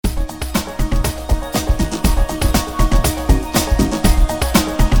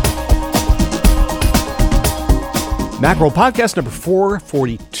Macworld Podcast number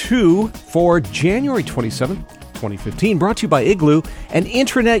 442 for January 27th, 2015, brought to you by Igloo, an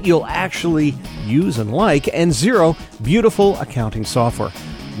intranet you'll actually use and like, and Xero, beautiful accounting software.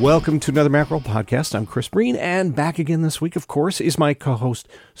 Welcome to another Macworld Podcast. I'm Chris Breen, and back again this week, of course, is my co-host,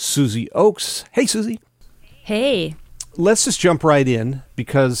 Susie Oakes. Hey, Susie. Hey. Let's just jump right in,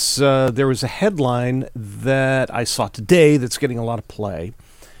 because there was a headline that I saw today that's getting a lot of play,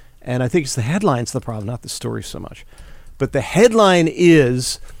 and I think it's the headline's the problem, not the story so much. But the headline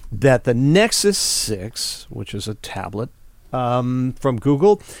is that the Nexus 6, which is a tablet from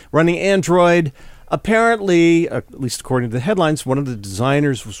Google, running Android, apparently, at least according to the headlines, one of the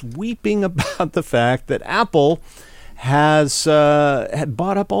designers was weeping about the fact that Apple had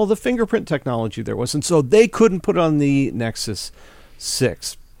bought up all the fingerprint technology there was, and so they couldn't put on the Nexus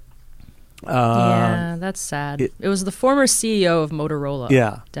 6. Yeah, that's sad. It was the former CEO of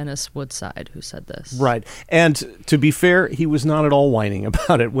Motorola, Dennis Woodside, who said this. Right. And to be fair, he was not at all whining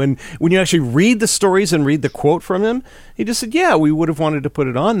about it. When you actually read the stories and read the quote from him, he just said, yeah, we would have wanted to put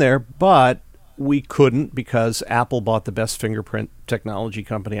it on there, but we couldn't because Apple bought the best fingerprint technology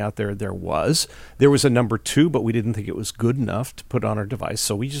company out there was. There was a number 2, but we didn't think it was good enough to put on our device,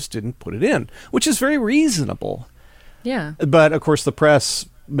 so we just didn't put it in, which is very reasonable. Yeah. But, of course, the press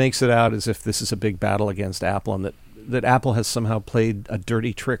makes it out as if this is a big battle against Apple and that Apple has somehow played a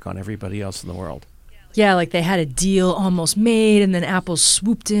dirty trick on everybody else in the world. Yeah, like they had a deal almost made, and then Apple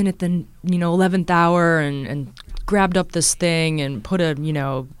swooped in at the 11th hour and grabbed up this thing and put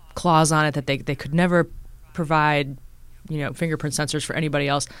a clause on it that they could never provide fingerprint sensors for anybody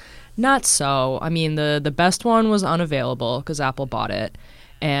else. Not so. I mean, the best one was unavailable because Apple bought it.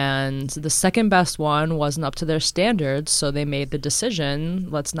 And the second best one wasn't up to their standards, so they made the decision,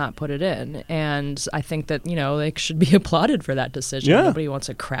 let's not put it in. And I think that, they should be applauded for that decision. Yeah. Nobody wants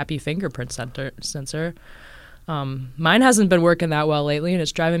a crappy fingerprint sensor. Mine hasn't been working that well lately, and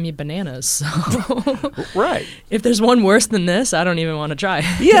it's driving me bananas. So Right. If there's one worse than this, I don't even want to try.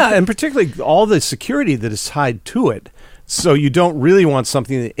 Yeah, and particularly all the security that is tied to it. So you don't really want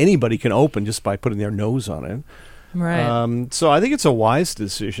something that anybody can open just by putting their nose on it. Right. So I think it's a wise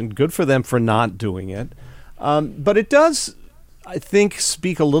decision. Good for them for not doing it. But it does, I think,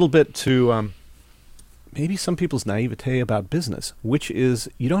 speak a little bit to maybe some people's naivete about business, which is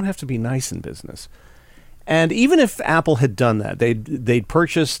you don't have to be nice in business. And even if Apple had done that, they'd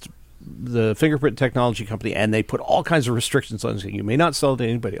purchased the fingerprint technology company and they put all kinds of restrictions on it. You may not sell it to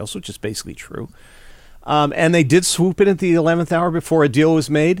anybody else, which is basically true. And they did swoop in at the 11th hour before a deal was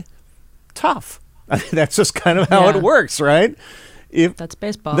made. Tough. I mean, that's just kind of how it works, right? That's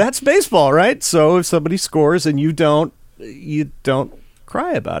baseball. That's baseball, right? So if somebody scores and you don't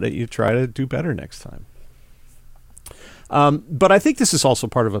cry about it. You try to do better next time. But I think this is also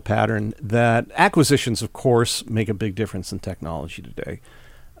part of a pattern that acquisitions, of course, make a big difference in technology today.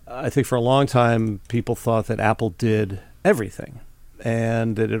 I think for a long time, people thought that Apple did everything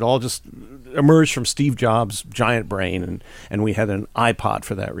and that it all just emerged from Steve Jobs' giant brain, and we had an iPod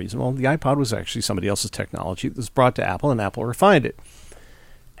for that reason. Well, the iPod was actually somebody else's technology that was brought to Apple, and Apple refined it.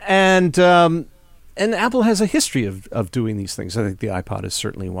 And Apple has a history of doing these things. I think the iPod is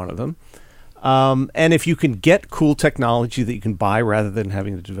certainly one of them. And if you can get cool technology that you can buy rather than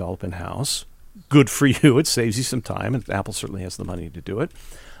having to develop in-house, good for you. It saves you some time, and Apple certainly has the money to do it.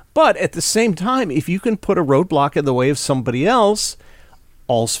 But at the same time, if you can put a roadblock in the way of somebody else,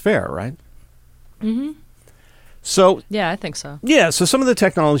 all's fair, right? Mm-hmm. So yeah, I think so. Yeah, so some of the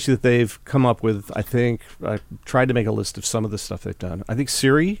technology that they've come up with, I think, I tried to make a list of some of the stuff they've done. I think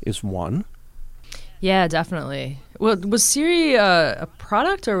Siri is one. Yeah, definitely. Well, was Siri a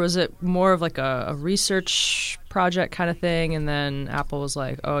product, or was it more of like a research project kind of thing, and then Apple was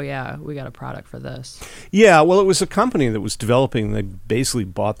like, oh yeah, we got a product for this? Yeah, well, it was a company that was developing. They basically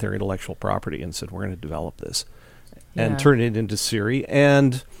bought their intellectual property and said, we're going to develop this and turn it into Siri.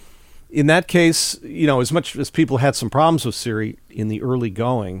 And in that case, as much as people had some problems with Siri in the early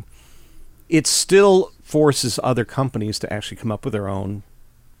going, it still forces other companies to actually come up with their own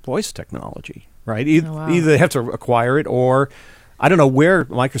voice technology, right? Either they have to acquire it, or I don't know where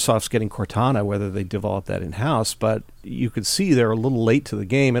Microsoft's getting Cortana, whether they develop that in-house, but you could see they're a little late to the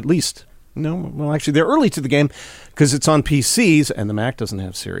game, at least. Actually, they're early to the game because it's on PCs, and the Mac doesn't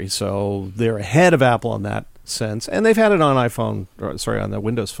have Siri, so they're ahead of Apple in that sense, and they've had it on on the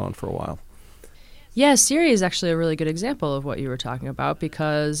Windows Phone for a while. Yeah, Siri is actually a really good example of what you were talking about,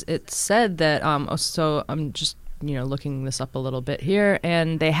 because it said that, so I'm just looking this up a little bit here,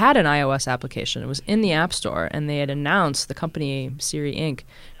 and they had an iOS application. It was in the App Store, and they had announced, the company Siri Inc.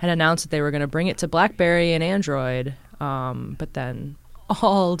 had announced that they were going to bring it to BlackBerry and Android, but then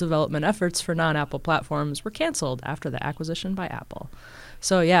all development efforts for non-Apple platforms were canceled after the acquisition by Apple.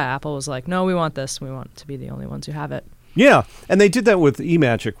 So yeah, Apple was like, no, we want this. We want to be the only ones who have it. Yeah, and they did that with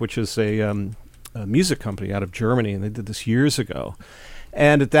eMagic, which is a music company out of Germany, and they did this years ago.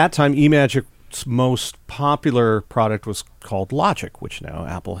 And at that time, eMagic's most popular product was called Logic, which now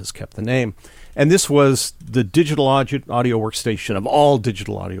Apple has kept the name. And this was the digital audio workstation of all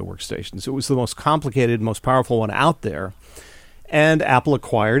digital audio workstations. It was the most complicated, most powerful one out there. And Apple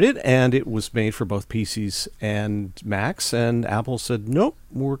acquired it, and it was made for both PCs and Macs. And Apple said, nope,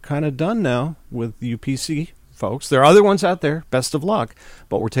 we're kind of done now with you PC folks. There are other ones out there, best of luck,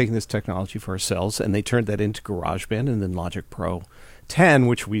 but we're taking this technology for ourselves. And they turned that into GarageBand and then Logic Pro 10,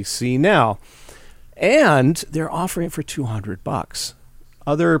 which we see now. And they're offering it for $200.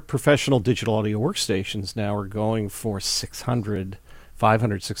 Other professional digital audio workstations now are going for $600,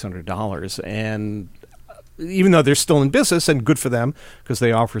 $600. And even though they're still in business, and good for them because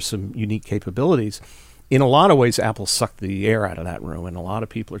they offer some unique capabilities, in a lot of ways, Apple sucked the air out of that room. And a lot of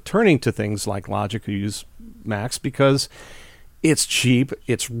people are turning to things like Logic who use Macs because it's cheap,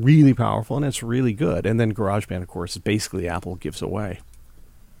 it's really powerful, and it's really good. And then GarageBand, of course, is basically Apple gives away.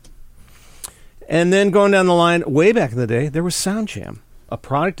 And then going down the line, way back in the day, there was SoundJam, a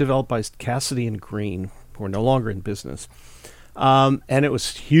product developed by Cassidy and Green, who are no longer in business. And it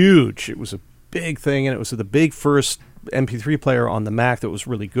was huge. It was a big thing, and it was the big first MP3 player on the Mac that was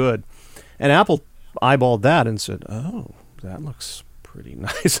really good. And Apple eyeballed that and said, oh, that looks pretty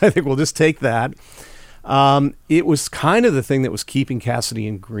nice. I think we'll just take that. It was kind of the thing that was keeping Cassidy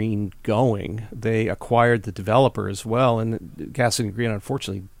and Green going. They acquired the developer as well, and Cassidy and Green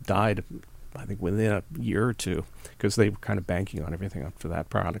unfortunately died, I think, within a year or two because they were kind of banking on everything up for that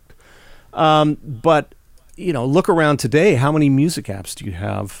product. But look around today. How many music apps do you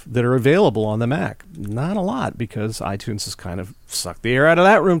have that are available on the Mac? Not a lot, because iTunes has kind of sucked the air out of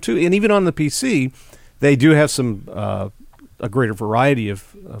that room too. And even on the PC, they do have some a greater variety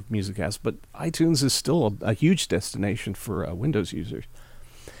of music apps, but iTunes is still a huge destination for Windows users.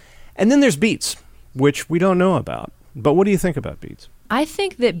 And then there's Beats, which we don't know about. But what do you think about Beats? I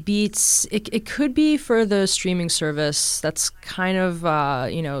think that Beats, it could be for the streaming service. That's kind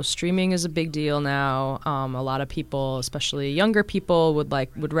of, streaming is a big deal now. A lot of people, especially younger people,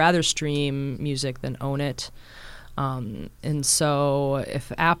 would rather stream music than own it. And so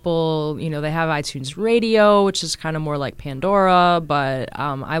if Apple, they have iTunes Radio, which is kind of more like Pandora, but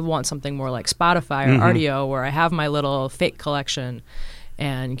I want something more like Spotify or Rdio, where I have my little fake collection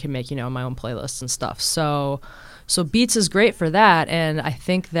and can make, my own playlists and stuff. So Beats is great for that, and I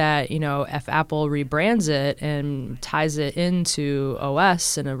think that, if Apple rebrands it and ties it into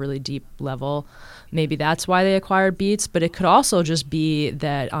OS in a really deep level, maybe that's why they acquired Beats. But it could also just be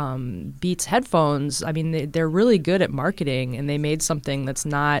that Beats headphones, they're really good at marketing, and they made something that's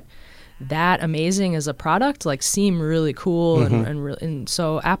not that amazing as a product, seem really cool. And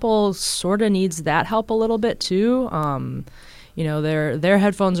so Apple sort of needs that help a little bit too. Their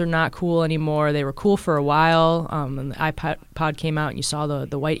headphones are not cool anymore. They were cool for a while. When the iPod came out and you saw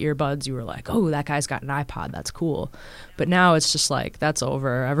the white earbuds, you were like, oh, that guy's got an iPod. That's cool. But now it's just like, that's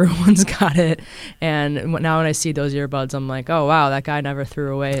over. Everyone's got it. And now when I see those earbuds, I'm like, oh, wow, that guy never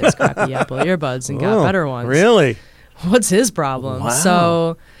threw away his crappy Apple earbuds and got better ones. Really? What's his problem? Wow.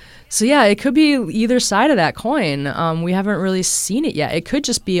 So yeah, it could be either side of that coin. We haven't really seen it yet. It could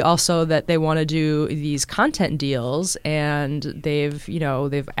just be also that they want to do these content deals, and they've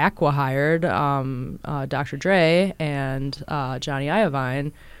acqui-hired Dr. Dre and Johnny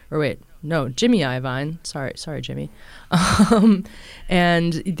Iovine, Jimmy Iovine. Sorry, Jimmy.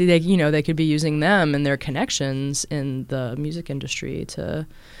 And they could be using them and their connections in the music industry to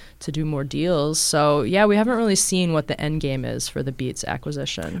do more deals. So yeah, we haven't really seen what the end game is for the Beats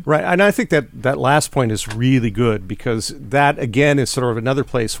acquisition. Right, and I think that last point is really good, because that, again, is sort of another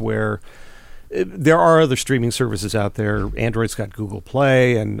place where there are other streaming services out there. Android's got Google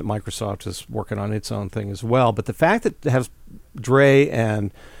Play, and Microsoft is working on its own thing as well. But the fact that it has Dre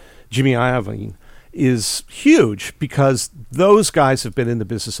and Jimmy Iovine is huge, because those guys have been in the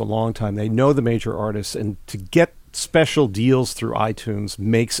business a long time. They know the major artists, and to get special deals through iTunes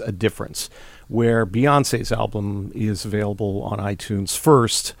makes a difference. Where Beyonce's album is available on iTunes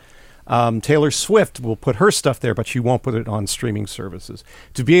first, Taylor Swift will put her stuff there, but she won't put it on streaming services.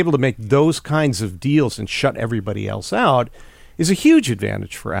 To be able to make those kinds of deals and shut everybody else out is a huge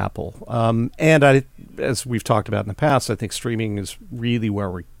advantage for Apple. And as we've talked about in the past, I think streaming is really where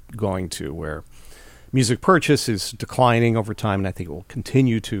we're going to, where music purchase is declining over time, and I think it will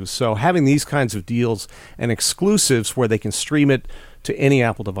continue to. So having these kinds of deals and exclusives where they can stream it to any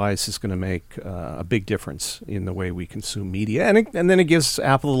Apple device is going to make a big difference in the way we consume media. And then it gives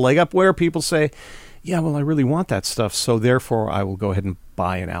Apple a leg up where people say, yeah, well, I really want that stuff, so therefore I will go ahead and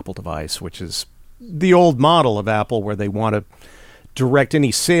buy an Apple device, which is the old model of Apple where they want to direct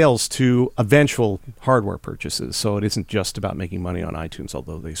any sales to eventual hardware purchases. So it isn't just about making money on iTunes,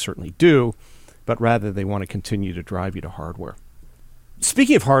 although they certainly do, but rather they want to continue to drive you to hardware.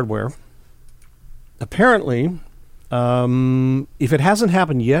 Speaking of hardware, apparently, if it hasn't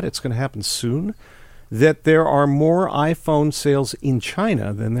happened yet, it's going to happen soon, that there are more iPhone sales in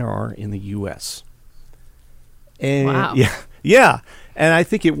China than there are in the U.S. And wow. Yeah. And I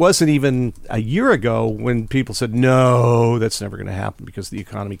think it wasn't even a year ago when people said, no, that's never going to happen because the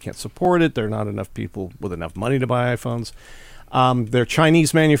economy can't support it. There are not enough people with enough money to buy iPhones. There are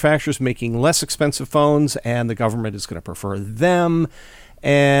Chinese manufacturers making less expensive phones, and the government is going to prefer them.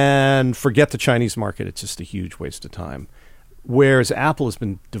 And forget the Chinese market. It's just a huge waste of time. Whereas Apple has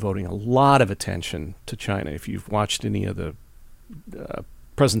been devoting a lot of attention to China. If you've watched any of the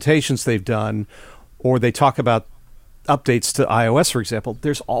presentations they've done, or they talk about updates to iOS, for example,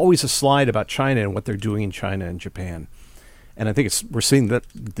 there's always a slide about China and what they're doing in China and Japan. And I think we're seeing that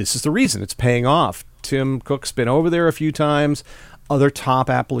this is the reason it's paying off. Tim Cook's been over there a few times. Other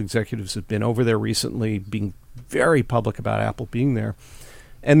top Apple executives have been over there recently, being very public about Apple being there.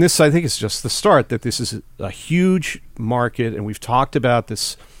 And this, I think, is just the start, that this is a huge market, and we've talked about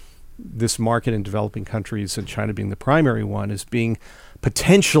this market in developing countries, and China being the primary one, as being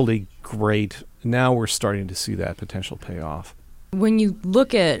potentially great. Now we're starting to see that potential pay off. When you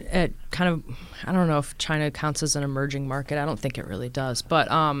look at kind of, I don't know if China counts as an emerging market. I don't think it really does.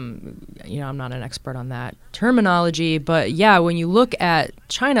 But, I'm not an expert on that terminology. But, yeah, when you look at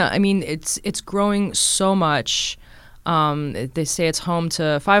China, I mean, it's growing so much. They say it's home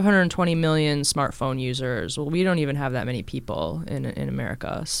to 520 million smartphone users. Well, we don't even have that many people in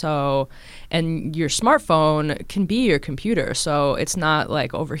America. So, and your smartphone can be your computer. So it's not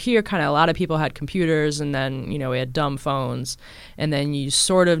like over here, kind of a lot of people had computers and then, we had dumb phones. And then you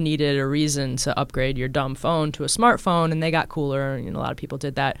sort of needed a reason to upgrade your dumb phone to a smartphone, and they got cooler, and a lot of people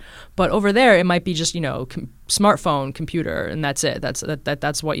did that. But over there, it might be just, smartphone, computer, and that's it.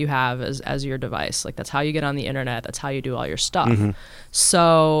 That's what you have as your device. Like, that's how you get on the internet. That's how you do all your stuff. Mm-hmm.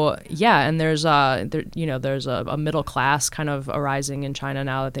 So yeah, and there's a middle class kind of arising in China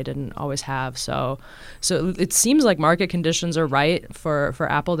now that they didn't always have. So it seems like market conditions are right for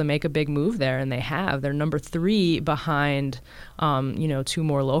Apple to make a big move there, and they have. They're number 3 behind, 2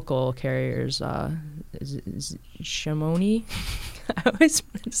 more local carriers. Xiaomi. I always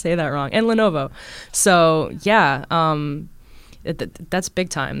say that wrong. And Lenovo. So, yeah, that's big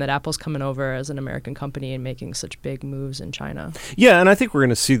time that Apple's coming over as an American company and making such big moves in China. Yeah, and I think we're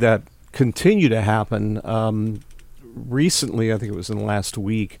going to see that continue to happen. Recently, I think it was in the last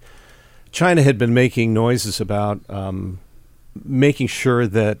week, China had been making noises about making sure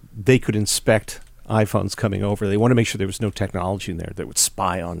that they could inspect iPhones coming over. They want to make sure there was no technology in there that would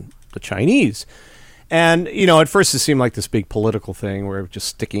spy on the Chinese. And, at first it seemed like this big political thing where just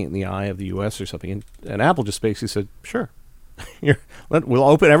sticking it in the eye of the U.S. or something. And Apple just basically said, sure, we'll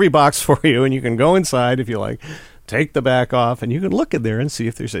open every box for you, and you can go inside if you like, take the back off, and you can look in there and see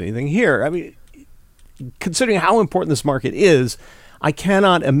if there's anything here. I mean, considering how important this market is, I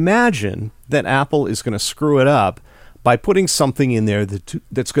cannot imagine that Apple is going to screw it up by putting something in there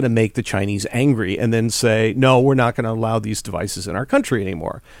that's going to make the Chinese angry and then say, no, we're not going to allow these devices in our country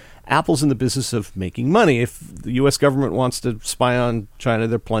anymore. Apple's in the business of making money. If the U.S. government wants to spy on China,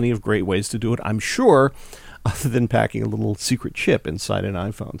 there are plenty of great ways to do it, I'm sure, other than packing a little secret chip inside an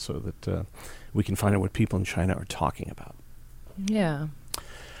iPhone so that we can find out what people in China are talking about. Yeah.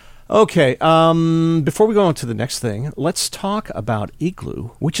 Okay, before we go on to the next thing, let's talk about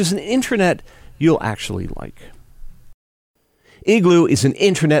Igloo, which is an intranet you'll actually like. Igloo is an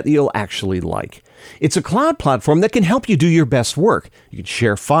intranet that you'll actually like. It's a cloud platform that can help you do your best work. You can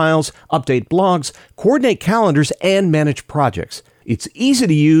share files, update blogs, coordinate calendars, and manage projects. It's easy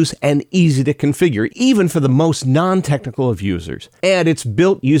to use and easy to configure, even for the most non-technical of users. And it's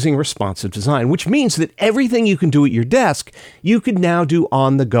built using responsive design, which means that everything you can do at your desk, you can now do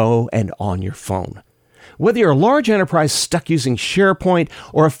on the go and on your phone. Whether you're a large enterprise stuck using SharePoint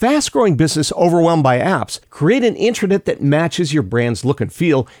or a fast-growing business overwhelmed by apps, create an intranet that matches your brand's look and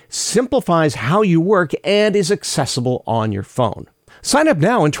feel, simplifies how you work, and is accessible on your phone. Sign up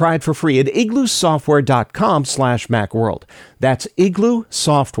now and try it for free at igloosoftware.com/Macworld. That's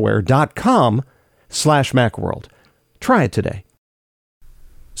igloosoftware.com/Macworld. Try it today.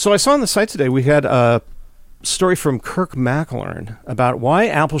 So I saw on the site today we had a story from Kirk McElhearn about why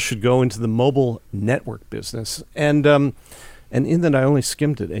Apple should go into the mobile network business. And And in that, I only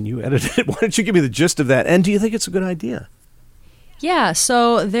skimmed it, and you edited it. Why don't you give me the gist of that? And do you think it's a good idea? Yeah,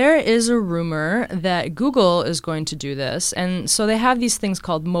 so there is a rumor that Google is going to do this. And so they have these things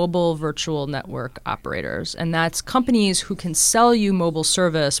called mobile virtual network operators. And that's companies who can sell you mobile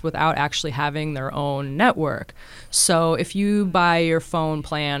service without actually having their own network. So if you buy your phone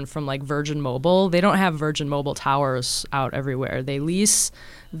plan from like Virgin Mobile, they don't have Virgin Mobile towers out everywhere. They lease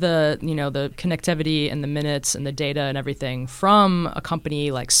the connectivity and the minutes and the data and everything from a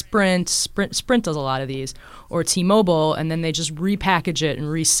company like Sprint does a lot of these, or T-Mobile, and then they just repackage it and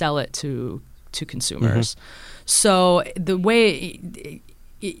resell it to consumers. So the way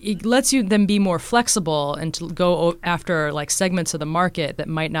it lets you then be more flexible and to go after like segments of the market that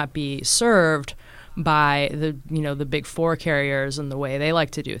might not be served by the big four carriers and the way they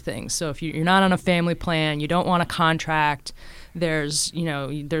like to do things. So if you're not on a family plan, you don't want a contract, there's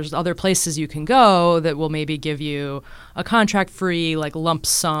other places you can go that will maybe give you a contract-free, like lump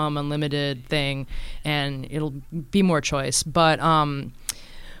sum, unlimited thing, and it'll be more choice.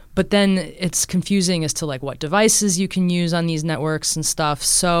 But then it's confusing as to like what devices you can use on these networks and stuff.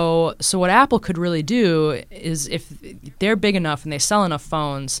 So what Apple could really do is, if they're big enough and they sell enough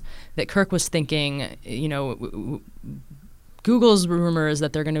phones, that Kirk was thinking, Google's rumor is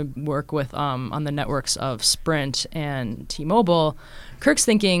that they're going to work with on the networks of Sprint and T-Mobile. Kirk's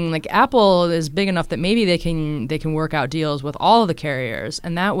thinking like Apple is big enough that maybe they can work out deals with all of the carriers,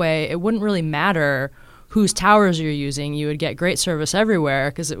 and that way it wouldn't really matter whose towers you're using. You would get great service everywhere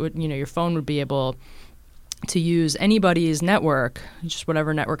because it would, your phone would be able to use anybody's network, just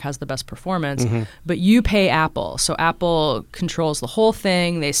whatever network has the best performance, but you pay Apple. So Apple controls the whole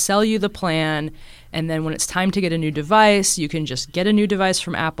thing. They sell you the plan, and then when it's time to get a new device, you can just get a new device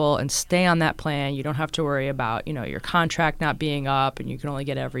from Apple and stay on that plan. You don't have to worry about, your contract not being up, and you can only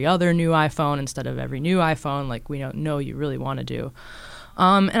get every other new iPhone instead of every new iPhone like we don't know you really want to do.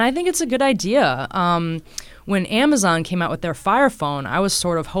 And I think it's a good idea. When Amazon came out with their Fire Phone, I was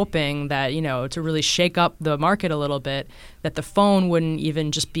sort of hoping that, to really shake up the market a little bit, that the phone wouldn't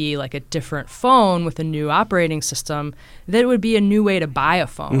even just be like a different phone with a new operating system, that it would be a new way to buy a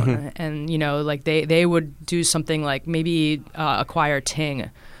phone. And, like they would do something like maybe acquire Ting,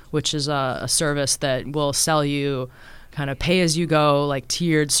 which is a service that will sell you kind of pay-as-you-go, like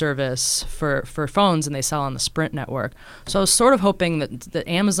tiered service for phones, and they sell on the Sprint network. So I was sort of hoping that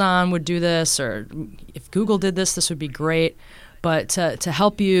Amazon would do this, or if Google did this would be great. But to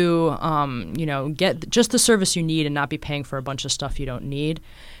help you, get just the service you need and not be paying for a bunch of stuff you don't need,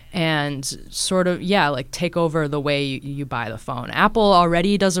 and sort of, take over the way you buy the phone. Apple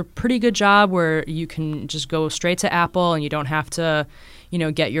already does a pretty good job where you can just go straight to Apple and you don't have to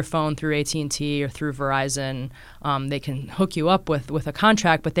get your phone through AT&T or through Verizon. They can hook you up with a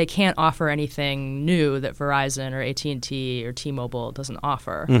contract, but they can't offer anything new that Verizon or AT&T or T-Mobile doesn't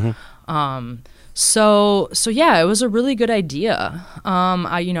offer. So it was a really good idea.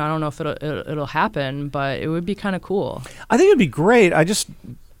 I don't know if it'll happen, but it would be kind of cool. I think it'd be great. I just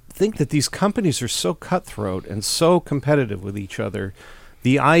think that these companies are so cutthroat and so competitive with each other.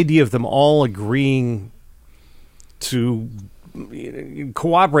 The idea of them all agreeing to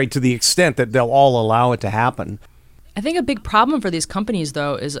cooperate to the extent that they'll all allow it to happen. I think a big problem for these companies,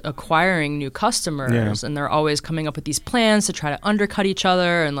 though, is acquiring new customers, and they're always coming up with these plans to try to undercut each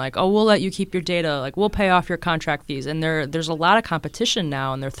other, and like, oh, we'll let you keep your data, like we'll pay off your contract fees. And there's a lot of competition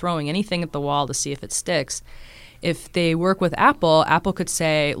now, and they're throwing anything at the wall to see if it sticks. If they work with Apple, Apple could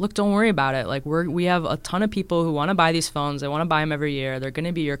say, look, don't worry about it. Like we have a ton of people who want to buy these phones. They want to buy them every year. They're going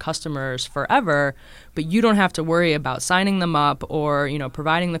to be your customers forever, but you don't have to worry about signing them up or,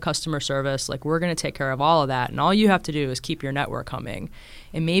 providing the customer service. Like we're going to take care of all of that. And all you have to do is keep your network humming.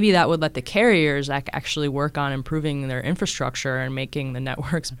 And maybe that would let the carriers actually work on improving their infrastructure and making the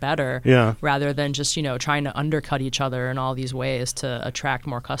networks better rather than just, trying to undercut each other in all these ways to attract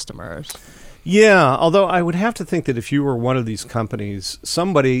more customers. Yeah, although I would have to think that if you were one of these companies,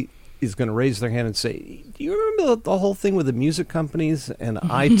 somebody is going to raise their hand and say, do you remember the whole thing with the music companies and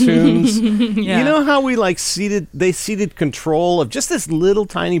iTunes? You know how they ceded control of just this little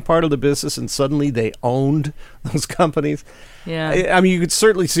tiny part of the business, and suddenly they owned those companies? Yeah. I mean, you could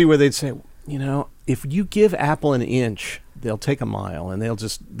certainly see where they'd say, if you give Apple an inch, they'll take a mile, and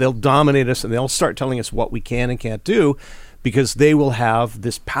they'll dominate us, and they'll start telling us what we can and can't do, because they will have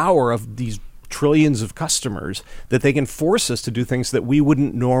this power of these trillions of customers that they can force us to do things that we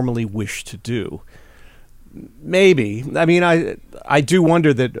wouldn't normally wish to do. Maybe. I mean, I do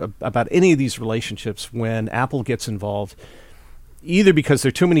wonder that about any of these relationships when Apple gets involved, either because there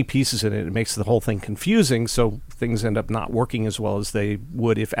are too many pieces in it, it makes the whole thing confusing, so things end up not working as well as they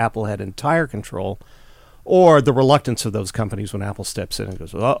would if Apple had entire control, or the reluctance of those companies when Apple steps in and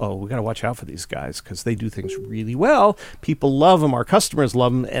goes, uh-oh, we got to watch out for these guys because they do things really well. People love them. Our customers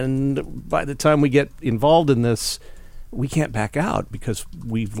love them. And by the time we get involved in this, we can't back out because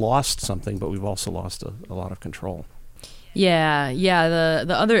we've lost something, but we've also lost a lot of control. Yeah.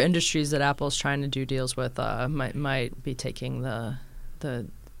 The other industries that Apple's trying to do deals with might be taking the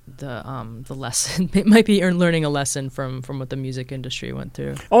lesson. It might be learning a lesson from what the music industry went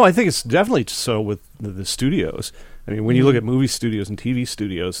through. Oh, I think it's definitely so with the studios. I mean, when you look at movie studios and TV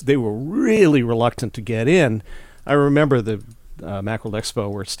studios, they were really reluctant to get in. I remember the Macworld Expo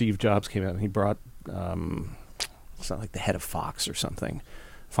where Steve Jobs came out and he brought, it's not like the head of Fox or something.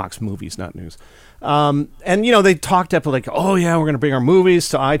 Fox Movies, not News. And, they talked up like, oh, yeah, we're going to bring our movies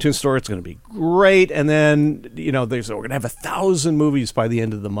to iTunes Store. It's going to be great. And then, they said, we're going to have 1,000 movies by the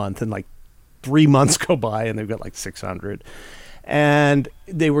end of the month. And like 3 months go by and they've got like 600. And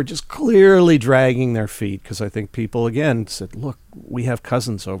they were just clearly dragging their feet because I think people, again, said, look, we have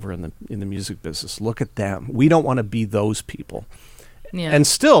cousins over in the music business. Look at them. We don't want to be those people. Yeah. And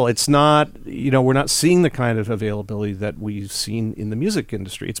still, it's not, we're not seeing the kind of availability that we've seen in the music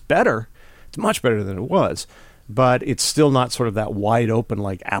industry. It's better. It's much better than it was. But it's still not sort of that wide open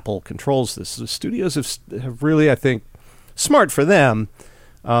like Apple controls this. The studios have really, I think, smart for them,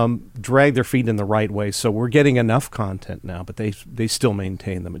 dragged their feet in the right way. So we're getting enough content now, but they still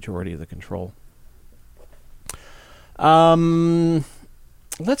maintain the majority of the control. Let's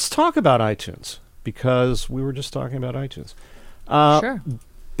talk about iTunes, because we were just talking about iTunes. Sure.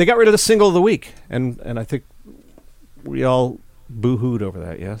 They got rid of the single of the week, and I think we all boo-hooed over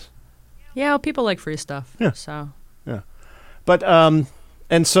that, yes? Yeah, well, people like free stuff. Yeah. So. Yeah. But,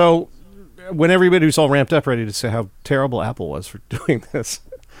 and so when everybody was all ramped up ready to say how terrible Apple was for doing this,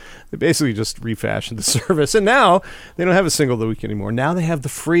 they basically just refashioned the service. And now they don't have a single of the week anymore. Now they have the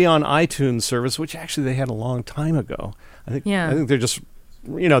free on iTunes service, which actually they had a long time ago. I think they're just,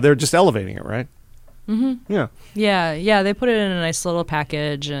 they're just elevating it, right? Mm-hmm. Yeah. They put it in a nice little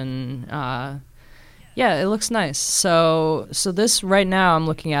package, and it looks nice. So this right now, I'm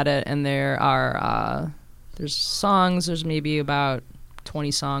looking at it, and there are there's songs. There's maybe about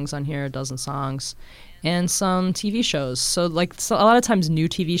 20 songs on here, a dozen songs, and some TV shows. So a lot of times new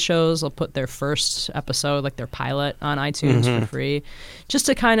TV shows will put their first episode, like their pilot, on iTunes for free, just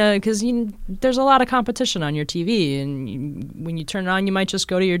to kind of, because there's a lot of competition on your TV, and when you turn it on, you might just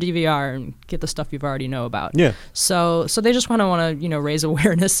go to your DVR and get the stuff you've already know about. Yeah. So they just want to raise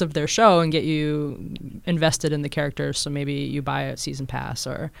awareness of their show and get you invested in the characters. So maybe you buy a season pass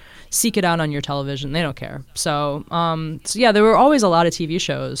or seek it out on your television. They don't care. So there were always a lot of TV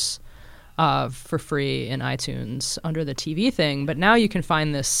shows for free in iTunes under the TV thing, but now you can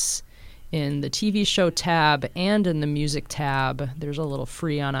find this in the TV show tab and in the music tab. There's a little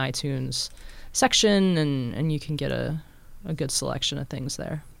free on iTunes section, and you can get a good selection of things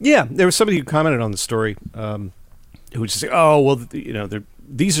there. Yeah, there was somebody who commented on the story who would just say, "Oh, well,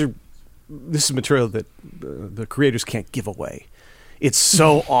 this is material that the creators can't give away. It's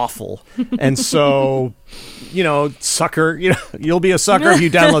so awful." And so, sucker, you'll be a sucker if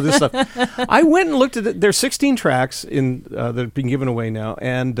you download this stuff. I went and looked at it. There's 16 tracks that have been given away now.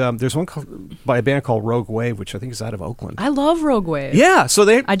 And there's one by a band called Rogue Wave, which I think is out of Oakland. I love Rogue Wave. Yeah. So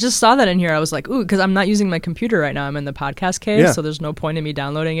I just saw that in here. I was like, ooh, because I'm not using my computer right now. I'm in the podcast cave, so there's no point in me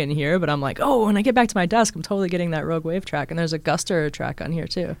downloading it in here. But I'm like, oh, when I get back to my desk, I'm totally getting that Rogue Wave track. And there's a Guster track on here,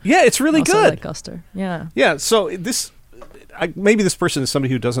 too. Yeah, it's really good. I like Guster. Yeah. Yeah, so maybe this person is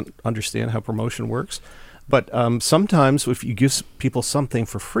somebody who doesn't understand how promotion works, but sometimes if you give people something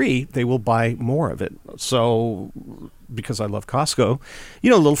for free, they will buy more of it. So, because I love Costco,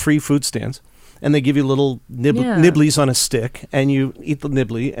 little free food stands, and they give you little nibblies on a stick, and you eat the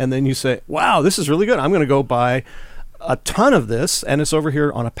nibbly, and then you say, wow, this is really good. I'm going to go buy a ton of this, and it's over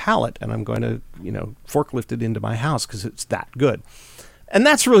here on a pallet, and I'm going to, forklift it into my house because it's that good. And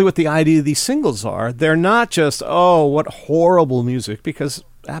that's really what the idea of these singles are. They're not just, oh, what horrible music, because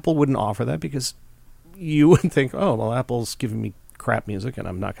Apple wouldn't offer that, because you would think, oh, well, Apple's giving me crap music and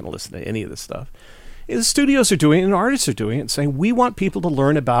I'm not going to listen to any of this stuff. The studios are doing it and artists are doing it, saying we want people to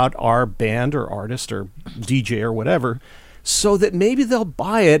learn about our band or artist or DJ or whatever so that maybe they'll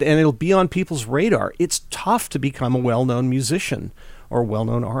buy it and it'll be on people's radar. It's tough to become a well-known musician or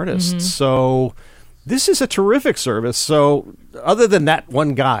well-known artist. Mm-hmm. So this is a terrific service. So other than that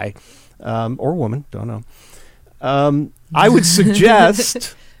one guy or woman, don't know, I would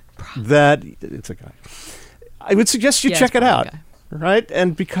suggest that it's a guy. I would suggest you check it out, right?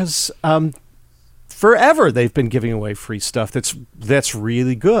 And because forever they've been giving away free stuff that's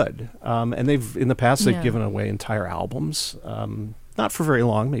really good, and they've in the past they've given away entire albums. Not for very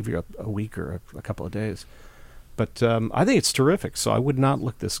long, maybe a week or a couple of days. But I think it's terrific, so I would not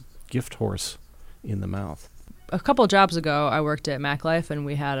look this gift horse in the mouth. A couple of jobs ago, I worked at MacLife, and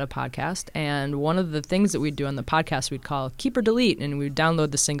we had a podcast. And one of the things that we'd do on the podcast, we'd call Keep or Delete, and we'd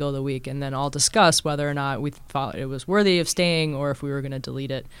download the single of the week, and then all discuss whether or not we thought it was worthy of staying or if we were going to delete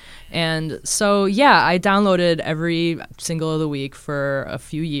it. And so, yeah, I downloaded every single of the week for a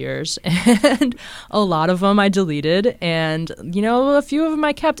few years, and a lot of them I deleted, and, a few of them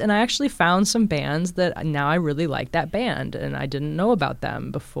I kept, and I actually found some bands that now I really like that band, and I didn't know about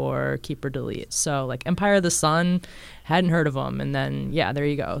them before Keep or Delete. So, like Empire of the Sun, hadn't heard of them, and then there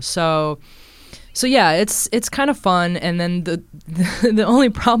you go. So yeah, it's kind of fun. And then the only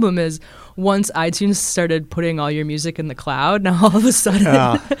problem is once iTunes started putting all your music in the cloud, now all of a sudden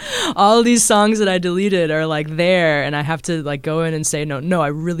all of these songs that I deleted are like there, and I have to like go in and say no, I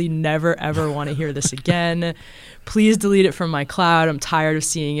really never ever want to hear this again. Please delete it from my cloud. I'm tired of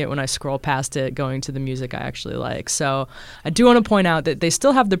seeing it when I scroll past it, going to the music I actually like. So I do want to point out that they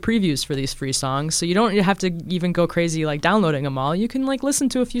still have the previews for these free songs, so you don't have to even go crazy like downloading them all. You can like listen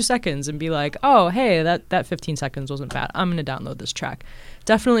to a few seconds and be like, oh, hey, that 15 seconds wasn't bad. I'm going to download this track.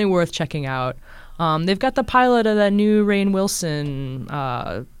 Definitely worth checking out. They've got the pilot of that new Rainn Wilson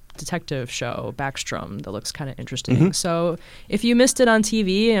detective show, Backstrom, that looks kind of interesting. Mm-hmm. So if you missed it on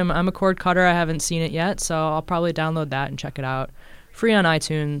TV, I'm a cord cutter. I haven't seen it yet, so I'll probably download that and check it out. Free on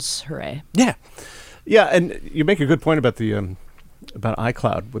iTunes. Hooray. Yeah, and you make a good point about the about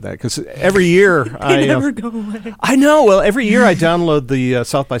iCloud with that, because every year I never go away. I know. Well, every year I download the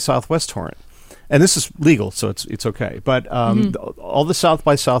South by Southwest torrent. And this is legal, so it's okay. But all the South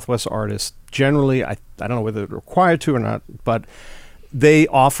by Southwest artists, generally, I don't know whether they're required to or not, but they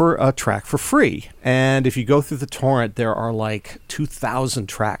offer a track for free. And if you go through the torrent, there are like 2,000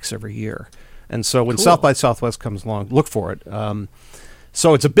 tracks every year. And so when South by Southwest comes along, look for it.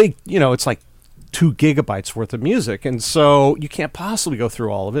 So it's a big, it's like 2 gigabytes worth of music. And so you can't possibly go through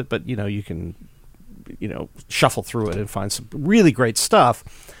all of it, but, you can, shuffle through it and find some really great stuff.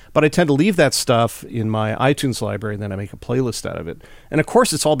 But I tend to leave that stuff in my iTunes library, and then I make a playlist out of it. And, of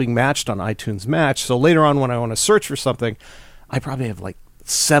course, it's all being matched on iTunes Match. So later on when I want to search for something, I probably have like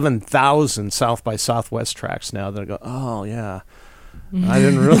 7,000 South by Southwest tracks now that I go, oh, yeah, I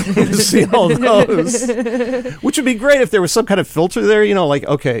didn't really see all those. Which would be great if there was some kind of filter there, like,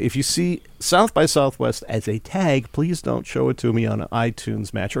 okay, if you see South by Southwest as a tag, please don't show it to me on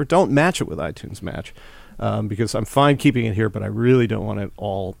iTunes Match, or don't match it with iTunes Match. Because I'm fine keeping it here, but I really don't want it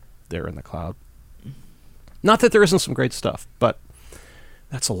all there in the cloud. Not that there isn't some great stuff, but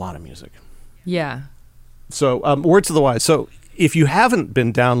that's a lot of music. Yeah. So, word to the wise. So, if you haven't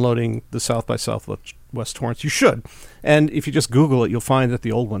been downloading the South by Southwest torrents, you should. And if you just Google it, you'll find that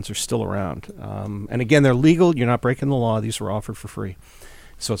the old ones are still around. And again, they're legal. You're not breaking the law. These were offered for free.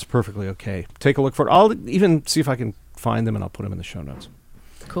 So it's perfectly okay. Take a look for it. I'll even see if I can find them, and I'll put them in the show notes.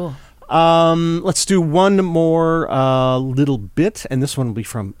 Cool. Let's do one more little bit, and this one will be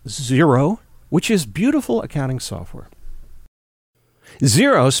from Xero, which is beautiful accounting software.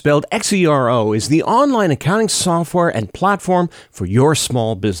 Xero, spelled Xero, is the online accounting software and platform for your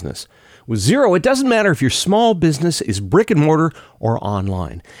small business. With Xero, it doesn't matter if your small business is brick and mortar or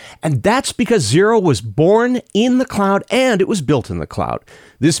online. And that's because Xero was born in the cloud and it was built in the cloud.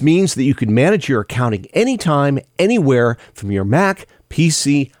 This means that you can manage your accounting anytime, anywhere from your Mac,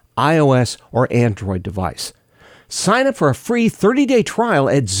 PC, iOS, or Android device. Sign up for a free 30-day trial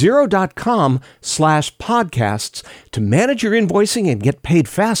at Xero.com/podcasts to manage your invoicing and get paid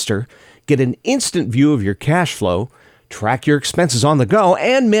faster, get an instant view of your cash flow, track your expenses on the go,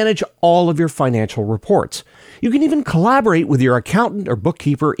 and manage all of your financial reports. You can even collaborate with your accountant or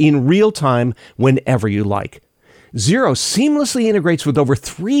bookkeeper in real time whenever you like. Xero seamlessly integrates with over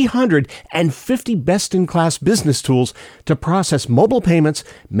 350 best-in-class business tools to process mobile payments,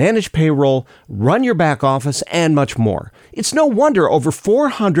 manage payroll, run your back office, and much more. It's no wonder over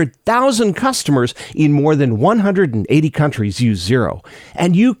 400,000 customers in more than 180 countries use Xero.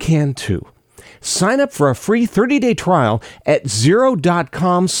 And you can too. Sign up for a free 30-day trial at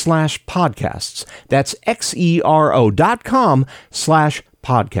Xero.com/podcasts. That's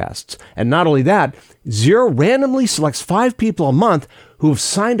Xero.com/podcasts. And not only that, Xero randomly selects 5 people a month who have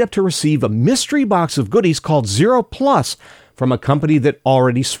signed up to receive a mystery box of goodies called Xero Plus from a company that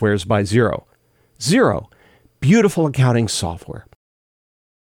already swears by Xero. Xero, beautiful accounting software.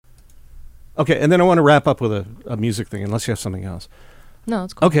 Okay, and then I want to wrap up with a music thing, unless you have something else. No,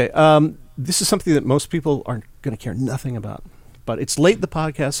 it's cool. Okay, this is something that most people aren't going to care nothing about. But it's late in the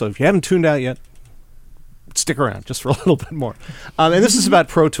podcast, so if you haven't tuned out yet, stick around just for a little bit more. And this is about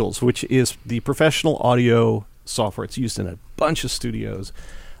Pro Tools, which is the professional audio software. It's used in a bunch of studios.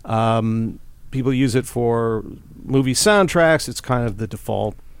 People use it for movie soundtracks. It's kind of the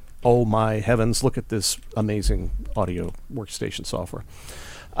default, oh my heavens, look at this amazing audio workstation software.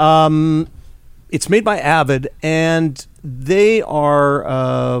 It's made by Avid, and they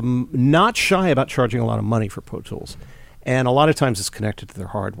are not shy about charging a lot of money for Pro Tools. And a lot of times it's connected to their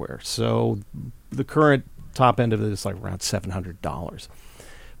hardware. So the current top end of it is like around $700.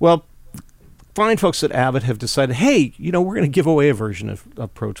 Well, fine folks at Avid have decided, hey, we're going to give away a version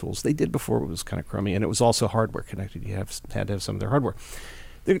of Pro Tools. They did before, it was kind of crummy, and it was also hardware connected. You had to have some of their hardware.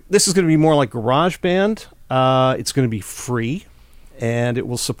 This is going to be more like GarageBand. It's going to be free, and it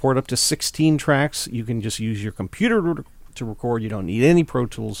will support up to 16 tracks. You can just use your computer to record. You don't need any Pro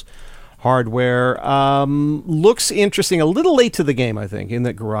Tools hardware. Looks interesting. A little late to the game, I think, in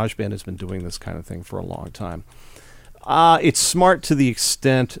that GarageBand has been doing this kind of thing for a long time. It's smart to the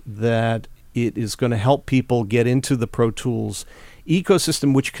extent that it is going to help people get into the Pro Tools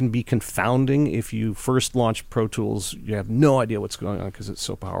ecosystem, which can be confounding. If you first launch Pro Tools, you have no idea what's going on because it's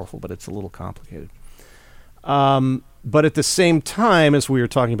so powerful, but it's a little complicated. But at the same time, as we were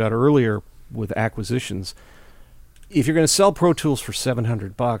talking about earlier with acquisitions, if you're going to sell Pro Tools for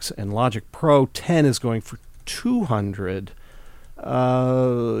 $700 and Logic Pro 10 is going for $200,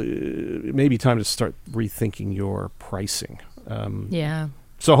 it may be time to start rethinking your pricing. Yeah.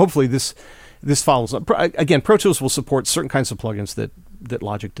 So hopefully this follows up. Again, Pro Tools will support certain kinds of plugins that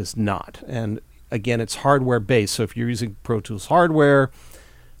Logic does not. And again, it's hardware based. So if you're using Pro Tools hardware,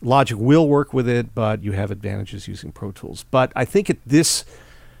 Logic will work with it, but you have advantages using Pro Tools. But I think at this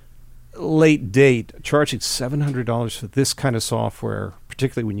late date, charging $700 for this kind of software,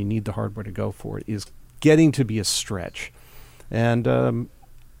 particularly when you need the hardware to go for it, is getting to be a stretch. And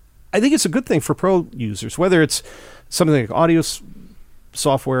I think it's a good thing for pro users, whether it's something like audio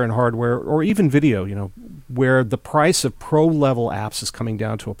software and hardware, or even video, where the price of pro-level apps is coming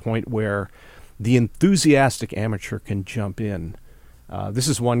down to a point where the enthusiastic amateur can jump in. This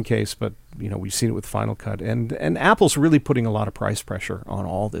is one case, but we've seen it with Final Cut, and Apple's really putting a lot of price pressure on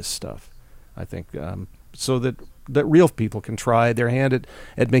all this stuff, I think, so that real people can try their hand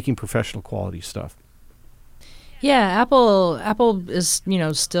at making professional quality stuff. Yeah, Apple is,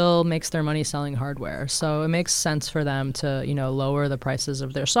 still makes their money selling hardware. So it makes sense for them to, lower the prices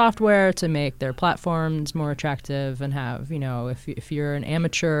of their software to make their platforms more attractive and have, if you're an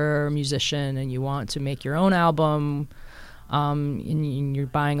amateur musician and you want to make your own album, and you're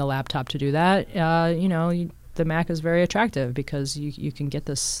buying a laptop to do that, the Mac is very attractive because you can get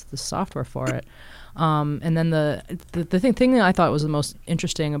this software for it. And then the thing that I thought was the most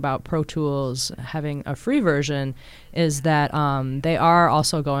interesting about Pro Tools having a free version is that they are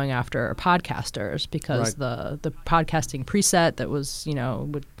also going after podcasters, because the podcasting preset that was,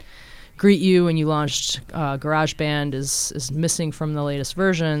 would greet you when you launched GarageBand is missing from the latest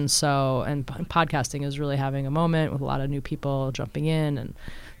version. So, and podcasting is really having a moment with a lot of new people jumping in, and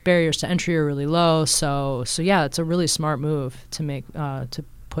barriers to entry are really low. So yeah, it's a really smart move to make to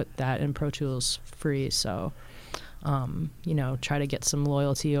put that in Pro Tools free. So, try to get some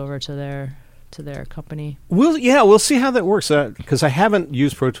loyalty over to their company. We'll see how that works, because I haven't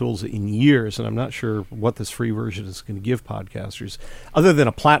used Pro Tools in years, and I'm not sure what this free version is going to give podcasters, other than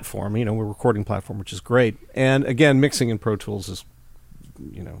a platform, we're recording platform, which is great. And again, mixing in Pro Tools is,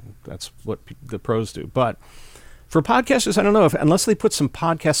 that's what the pros do. But for podcasters, I don't know, unless they put some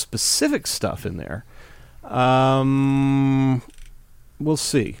podcast-specific stuff in there, we'll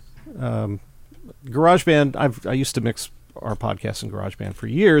see. GarageBand, I used to mix our podcast in GarageBand for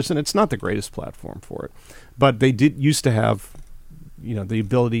years, and it's not the greatest platform for it. But they used to have, the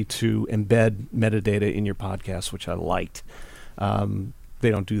ability to embed metadata in your podcast, which I liked. They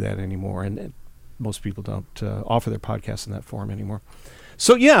don't do that anymore, and most people don't offer their podcasts in that form anymore.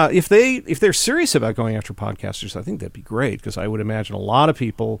 So yeah, if they're serious about going after podcasters, I think that'd be great, because I would imagine a lot of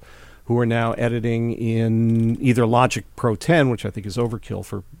people who are now editing in either Logic Pro 10, which I think is overkill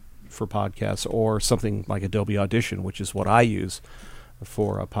for podcasts, or something like Adobe Audition, which is what I use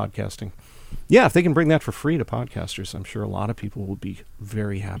for podcasting. Yeah, if they can bring that for free to podcasters, I'm sure a lot of people will be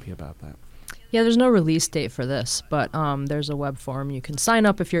very happy about that. Yeah, there's no release date for this, but there's a web form. You can sign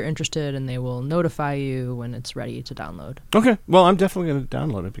up if you're interested, and they will notify you when it's ready to download. Okay, well, I'm definitely going to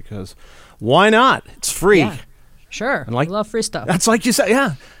download it, because why not? It's free. Yeah, sure. I love free stuff. That's like you said,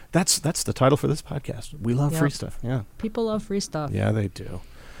 yeah. That's the title for this podcast. We love free stuff. Yeah. People love free stuff. Yeah, they do.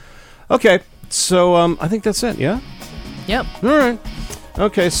 Okay, so I think that's it, yeah? Yep. All right.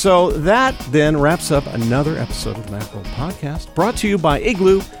 Okay, so that then wraps up another episode of the Macworld Podcast, brought to you by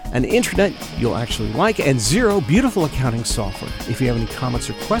Igloo, an intranet you'll actually like, and Xero beautiful accounting software. If you have any comments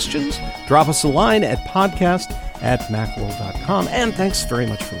or questions, drop us a line at podcast at macworld.com. And thanks very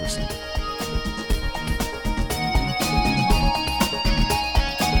much for listening.